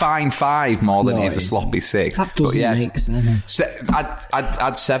a fine 5 more than it is a sloppy 6. That doesn't make sense.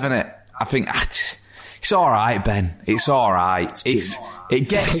 I'd 7 it. I think it's all right, Ben. It's all right. It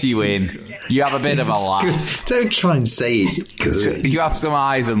gets you in. You have a bit of a laugh. Don't try and say it's good. You have some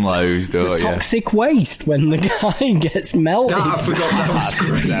highs and lows, don't you? Toxic waste when the guy gets melted. I forgot that was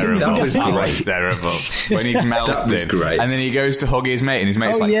great. Terrible. That was terrible. When he's melted. That was great. And then he goes to hug his mate, and his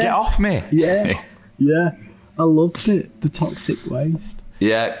mate's get off me. Yeah. Yeah. I loved it. The toxic waste.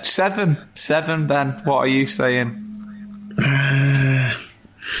 Yeah. 7, Ben. What are you saying?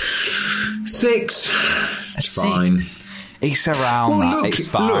 6. It's fine. It's around that. Look, it's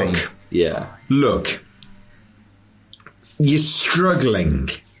fine. Look. You're struggling.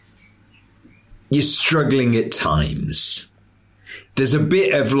 You're struggling at times. There's a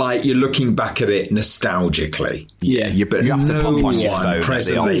bit of like you're looking back at it nostalgically. Yeah, but you have to pump on your phone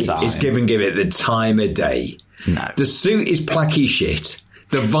presently is give it the time of day. No. The suit is placky shit.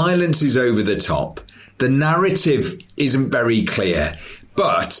 The violence is over the top. The narrative isn't very clear.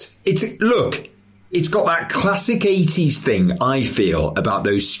 But it's got that classic 80s thing, I feel, about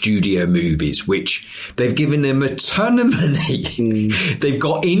those studio movies, which they've given him a ton of money. They've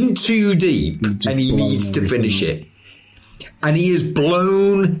got in too deep, and he needs to finish it. And he has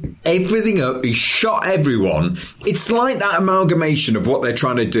blown everything up. He's shot everyone. It's like that amalgamation of what they're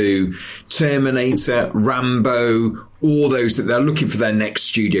trying to do. Terminator, Rambo, all those that they're looking for their next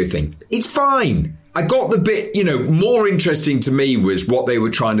studio thing. It's fine. I got the bit, more interesting to me was what they were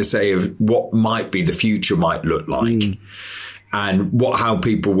trying to say of what might be the future might look like and how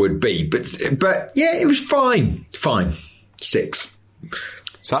people would be. But yeah, it was fine. Fine. 6.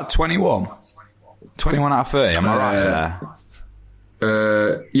 Is that 21? 21 out of 30. Am I right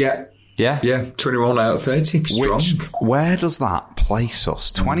there? Yeah. Yeah? Yeah, 21 out of 30. Strong. Where does that place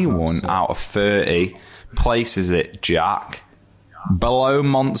us? 21 out of 30 places it, Jack. Below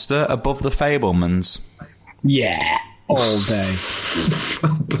Monster, above the Fablemans. Yeah, all day.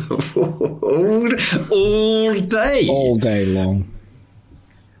 all day. All day long.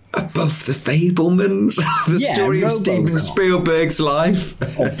 Above the Fablemans? The story of RoboCop. Steven Spielberg's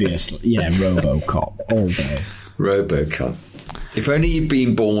life? Obviously. Yeah, RoboCop. All day. RoboCop. If only you'd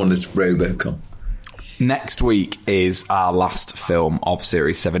been born as RoboCop. Next week is our last film of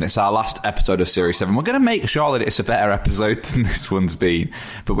Series 7. It's our last episode of Series 7. We're going to make sure that it's a better episode than this one's been.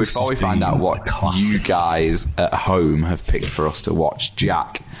 But before we find out what you guys at home have picked for us to watch,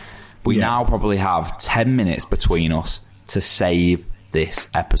 Jack, we now probably have 10 minutes between us to save this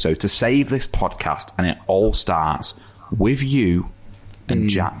episode, to save this podcast. And it all starts with you and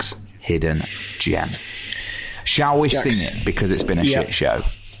Jack's hidden gem. Shall we sing it because it's been a shit show?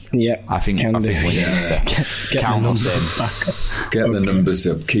 Yeah, I think we need to count us in. Get the numbers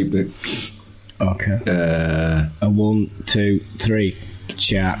up. Keep it. Okay. A 1, 2, 3.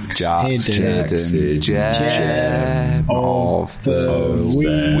 Jack's hidden gem of the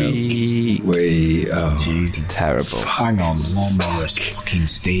week. Jesus, terrible. Hang on, Lawnmower's fucking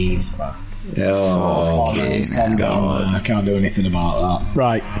Steve's. Oh, I can't do anything about that.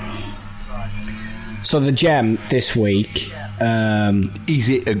 Right. So the gem this week. Is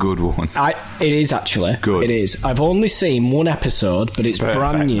it a good one? It is actually. Good. It is. I've only seen one episode, but it's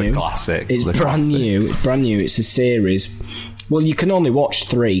brand new. The classic. It's brand new. It's brand new. It's a series. Well, you can only watch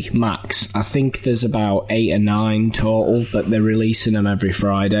 3 max. I think there's about 8 or 9 total, but they're releasing them every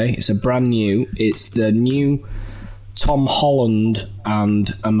Friday. It's a brand new. It's the new Tom Holland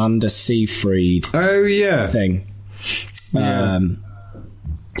and Amanda Seyfried. Oh yeah. Thing.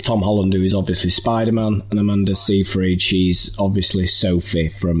 Tom Holland, who is obviously Spider-Man, and Amanda Seyfried, she's obviously Sophie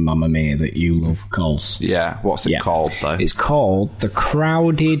from Mamma Mia that you love, Coles. Yeah, what's it called, though? It's called The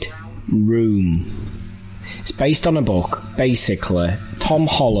Crowded Room. It's based on a book. Basically, Tom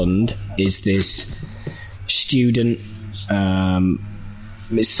Holland is this student,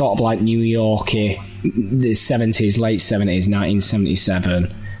 it's sort of like New York-y, the 70s, late 70s,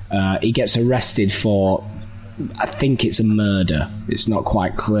 1977. He gets arrested for... I think it's a murder. It's not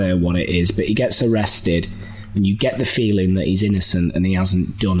quite clear what it is, but he gets arrested and you get the feeling that he's innocent and he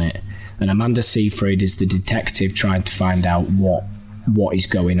hasn't done it. And Amanda Seyfried is the detective trying to find out what is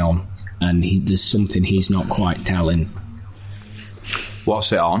going on, and there's something he's not quite telling.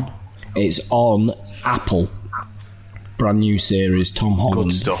 What's it on? It's on Apple. Brand new series, Tom Holland.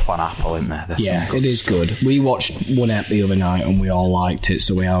 Good stuff on Apple, isn't there? It is good. We watched one ep the other night and we all liked it,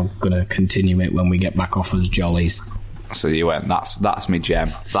 so we are going to continue it when we get back off as jollies. So you went, that's my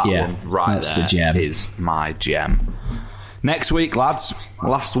gem. That one right that's there the gem. Is my gem. Next week, lads,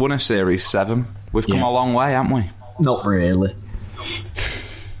 last one of Series 7. We've come a long way, haven't we? Not really.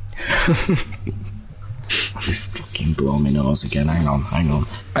 Fucking blow my nose again. Hang on.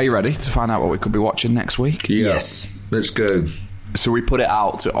 Are you ready to find out what we could be watching next week? Yeah. Yes. Let's go. So we put it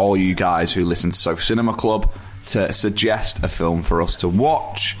out to all you guys who listen to Sofa Cinema Club to suggest a film for us to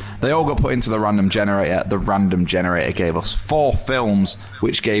watch. They all got put into the random generator. The random generator gave us 4 films,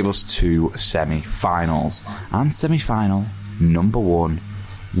 which gave us 2 semi-finals. And semi-final number 1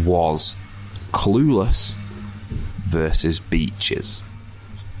 was Clueless versus Beaches.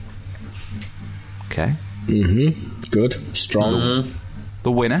 Okay. Good. Strong.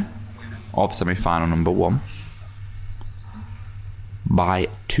 The winner of semi-final number 1 by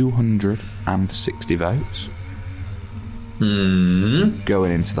 260 votes.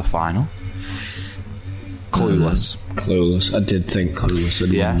 Going into the final. Clueless. I did think Clueless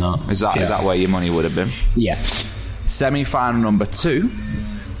would win that. Is that where your money would have been? Yeah. Semi-final number 2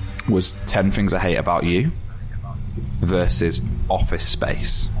 was 10 Things I Hate About You versus Office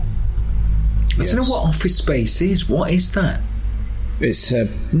Space. I don't know what Office Space is. What is that? It's a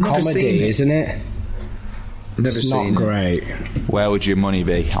comedy, isn't it? It's not great. Where would your money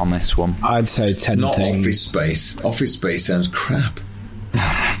be on this one? I'd say 10 Not things. Office Space. Office Space sounds crap.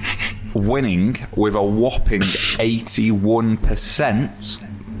 Winning with a whopping 81%.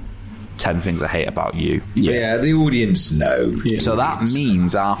 10 Things I Hate About You. Yeah, the audience know. Yeah. So that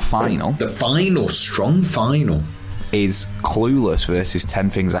means our final... The final, strong final... is Clueless versus 10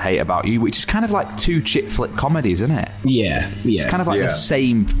 Things I Hate About You, which is kind of like 2 chick flick comedies, isn't it? Yeah. It's kind of like the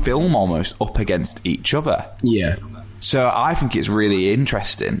same film almost up against each other. Yeah. So I think it's really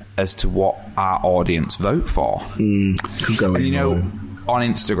interesting as to what our audience vote for. Could go and in on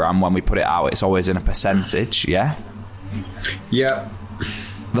Instagram, when we put it out, it's always in a percentage, yeah? Yeah.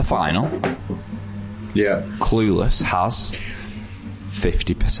 The final, Clueless has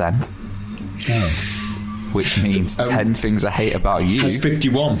 50%. Oh. Which means 10 Things I Hate About You has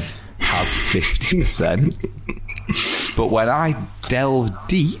 51. Has 50%. But when I delve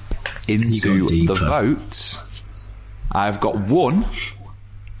deep into the votes, I've got one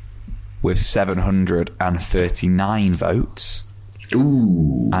with 739 votes.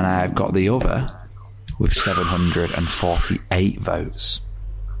 Ooh. And I've got the other with 748 votes.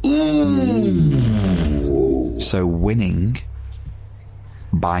 Ooh. So winning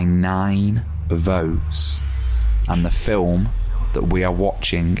by 9 votes, and the film that we are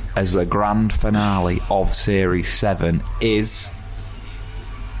watching as the grand finale of Series 7 is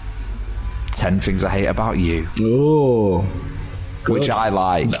 10 Things I Hate About You. Oh, which I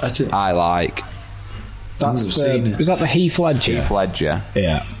like. That's it. I like. That's is that the Heath Ledger? Heath Ledger.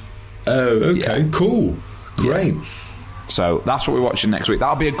 Yeah. Oh, okay, cool, great. Yeah. So that's what we're watching next week.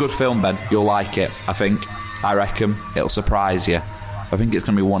 That'll be a good film, Ben. You'll like it, I think. I reckon it'll surprise you. I think it's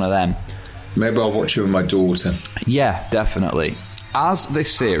going to be one of them. Maybe I'll watch it with my daughter. Yeah, definitely. As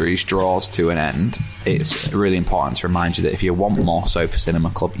this series draws to an end, it's really important to remind you that if you want more Sofa Cinema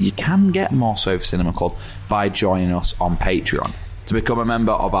Club, you can get more Sofa Cinema Club by joining us on Patreon. To become a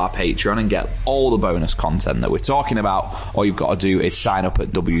member of our Patreon and get all the bonus content that we're talking about, all you've got to do is sign up at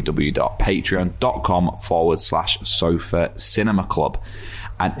www.patreon.com/Sofa Cinema Club.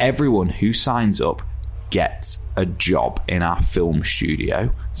 And everyone who signs up gets a job in our film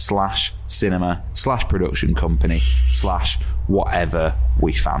studio / cinema / production company / whatever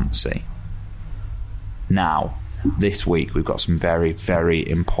we fancy. Now, this week we've got some very, very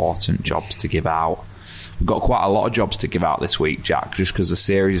important jobs to give out. We've got quite a lot of jobs to give out this week, Jack, just because the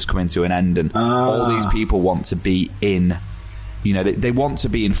series is coming to an end and all these people want to be in, you know, they want to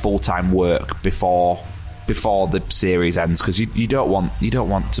be in full-time work before the series ends, because you don't want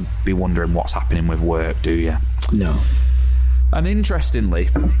to be wondering what's happening with work, do you? No. And interestingly,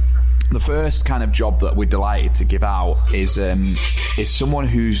 the first kind of job that we're delighted to give out is someone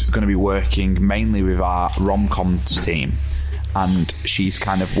who's going to be working mainly with our rom-coms team, and she's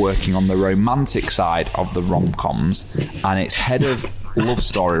kind of working on the romantic side of the rom-coms, and it's head of love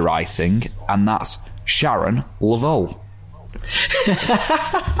story writing, and that's Sharon Lovell.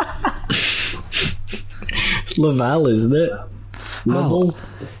 It's Lavelle, isn't it? Lovell?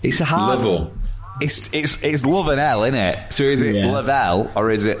 It's a hard... Lovell. It's Love and L, isn't it? So is it Lavelle or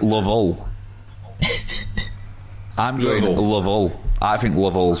is it Lovell? I'm going Lovell. I think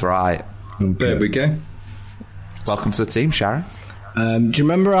Lovell's right. Okay. There we go. Welcome to the team, Sharon. Do you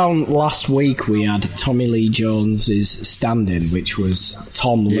remember how last week we had Tommy Lee Jones's stand-in, which was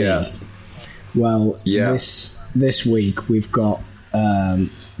Tom Lee? Yeah. Well, this week we've got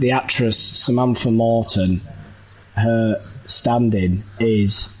the actress Samantha Morton. Her stand-in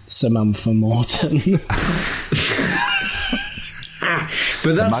is Samantha Morton.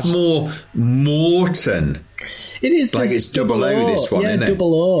 But that's more Morton. It is like it's double O, this one, isn't it?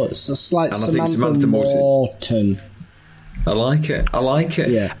 Double O. It's like Samantha Morton. I like it.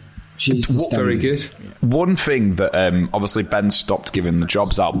 Yeah. She's very good. One thing that obviously Ben stopped giving the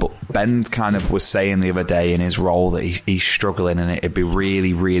jobs out, but Ben kind of was saying the other day in his role that he's struggling, and it'd be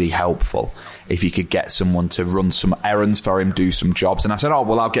really, really helpful if you could get someone to run some errands for him, do some jobs. And I said,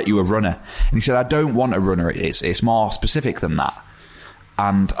 I'll get you a runner. And he said, I don't want a runner. It's more specific than that.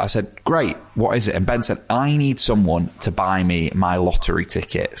 And I said, great, what is it? And Ben said, I need someone to buy me my lottery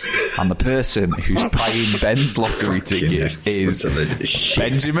tickets. And the person who's buying Ben's lottery tickets is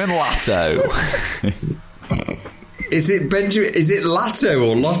Benjamin Latto. Is it Benjamin? Is it Latto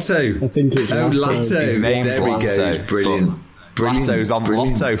or Lotto? I think it's Latto. His name's there we Latto, go. It's brilliant. Latto's on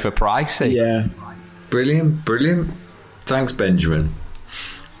Lotto for pricey. Yeah. Brilliant. Thanks, Benjamin.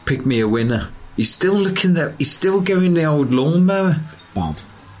 Pick me a winner. He's still looking there. He's still going the old lawnmower. Bad.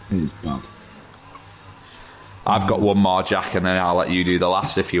 It is bad. I've got one more, Jack, and then I'll let you do the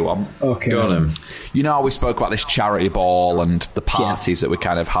last if you want. Okay. Go on him. You know how we spoke about this charity ball and the parties that we're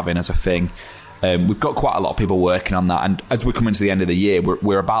kind of having as a thing? We've got quite a lot of people working on that, and as we're coming to the end of the year,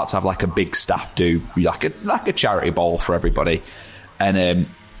 we're about to have like a big staff do like a charity ball for everybody, and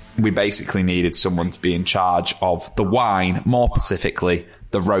we basically needed someone to be in charge of the wine, more specifically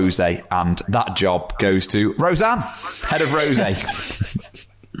the rosé, and that job goes to Roseanne, head of rosé.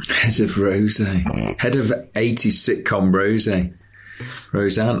 Head of rosé. Head of 80s sitcom rosé.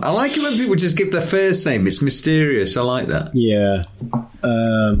 Roseanne. I like it when people just give their first name. It's mysterious. I like that. Yeah.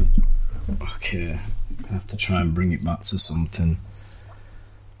 Okay. I have to try and bring it back to something.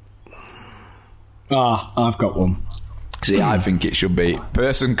 I've got one. See, I think it should be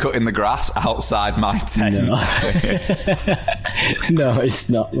person cutting the grass outside my tent. No, no, it's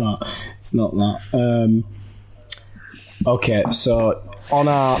not that. It's not that. Okay, so on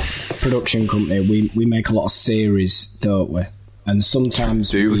our production company, we make a lot of series, don't we? And sometimes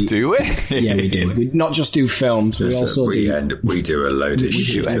do we? Yeah, we do. We not just do films. We also we do a load of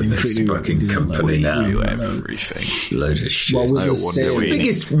shit in this fucking company now. We do everything. Load of shit. Well, no it's the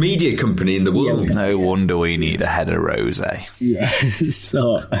biggest media company in the world. Yeah, no wonder we need a head of rosé. Yeah.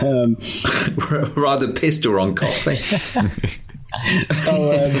 So rather pissed or on coffee.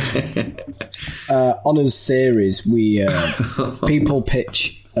 So on a series, we people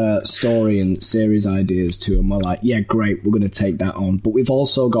pitch story and series ideas to them. We're like, yeah, great, we're going to take that on. But we've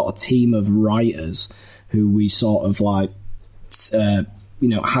also got a team of writers who we sort of like,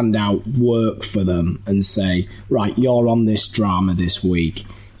 hand out work for them and say, right, you're on this drama this week.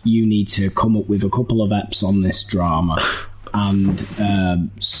 You need to come up with a couple of eps on this drama. And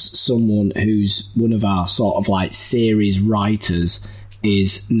someone who's one of our sort of like series writers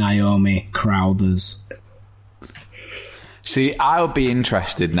is Naomi Crowthers. See, I would be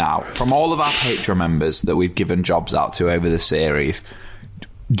interested now, from all of our Patreon members that we've given jobs out to over the series,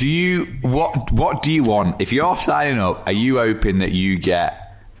 what do you want? If you're signing up, are you hoping that you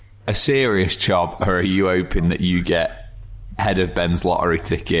get a serious job, or are you hoping that you get head of Ben's lottery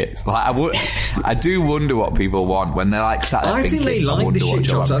tickets? Like, I do wonder what people want when they're like sat there I thinking, think they like the shit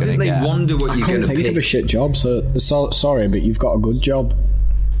jobs. I think they wonder what you're going to pick. Think of a shit job, so sorry, but you've got a good job.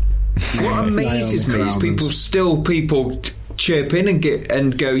 What amazes me is people chirp in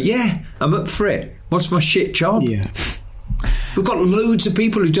and go, yeah, I'm up for it. What's my shit job? Yeah. We've got loads of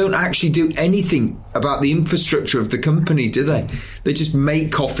people who don't actually do anything about the infrastructure of the company, do they? They just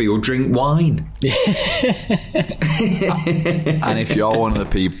make coffee or drink wine. And if you're one of the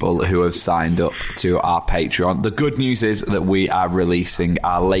people who have signed up to our Patreon, the good news is that we are releasing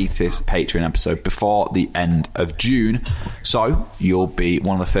our latest Patreon episode before the end of June. So you'll be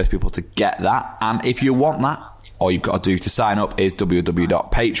one of the first people to get that. And if you want that, all you've got to do to sign up is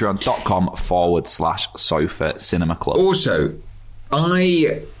www.patreon.com/Sofa Cinema Club. Also,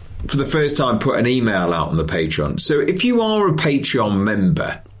 I, for the first time, put an email out on the Patreon. So if you are a Patreon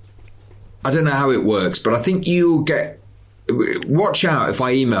member, I don't know how it works, but I think you'll get... Watch out if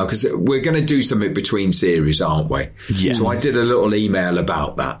I email, because we're going to do something between series, aren't we? Yes. So I did a little email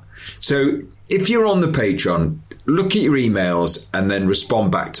about that. So if you're on the Patreon, look at your emails and then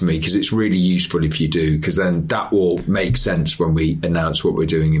respond back to me, because it's really useful if you do, because then that will make sense when we announce what we're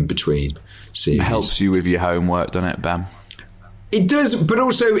doing in between series. It helps you with your homework, doesn't it, Ben? It does, but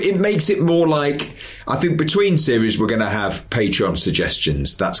also it makes it more like, I think between series we're going to have Patreon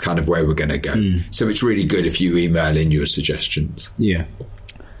suggestions. That's kind of where we're going to go. So it's really good if you email in your suggestions. Yeah.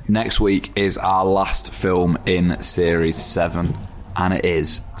 Next week is our last film in Series 7, and it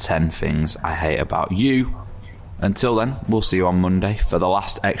is 10 Things I Hate About You. Until then, we'll see you on Monday for the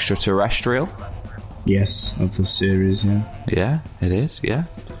last extraterrestrial. Yes, of the series, yeah. Yeah, it is, yeah.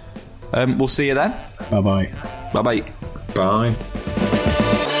 We'll see you then. Bye-bye. Bye-bye. Bye.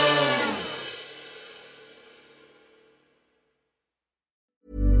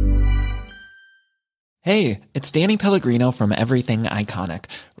 Hey, it's Danny Pellegrino from Everything Iconic.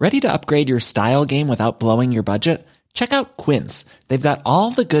 Ready to upgrade your style game without blowing your budget? Check out Quince. They've got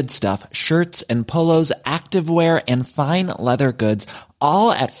all the good stuff, shirts and polos, activewear, and fine leather goods,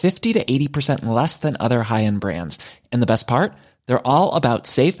 all at 50 to 80% less than other high-end brands. And the best part? They're all about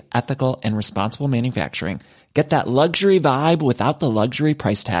safe, ethical, and responsible manufacturing. Get that luxury vibe without the luxury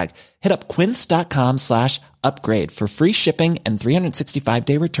price tag. Hit up quince.com/upgrade for free shipping and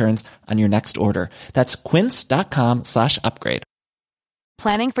 365-day returns on your next order. That's quince.com/upgrade.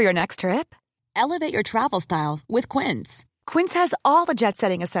 Planning for your next trip? Elevate your travel style with Quince. Quince has all the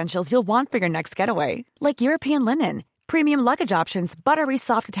jet-setting essentials you'll want for your next getaway, like European linen, premium luggage options, buttery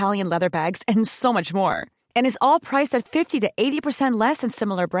soft Italian leather bags, and so much more. And is all priced at 50 to 80% less than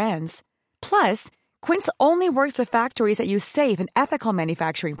similar brands. Plus, Quince only works with factories that use safe and ethical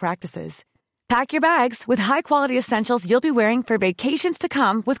manufacturing practices. Pack your bags with high-quality essentials you'll be wearing for vacations to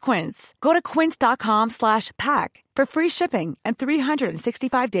come with Quince. Go to quince.com/pack for free shipping and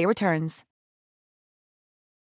 365-day returns.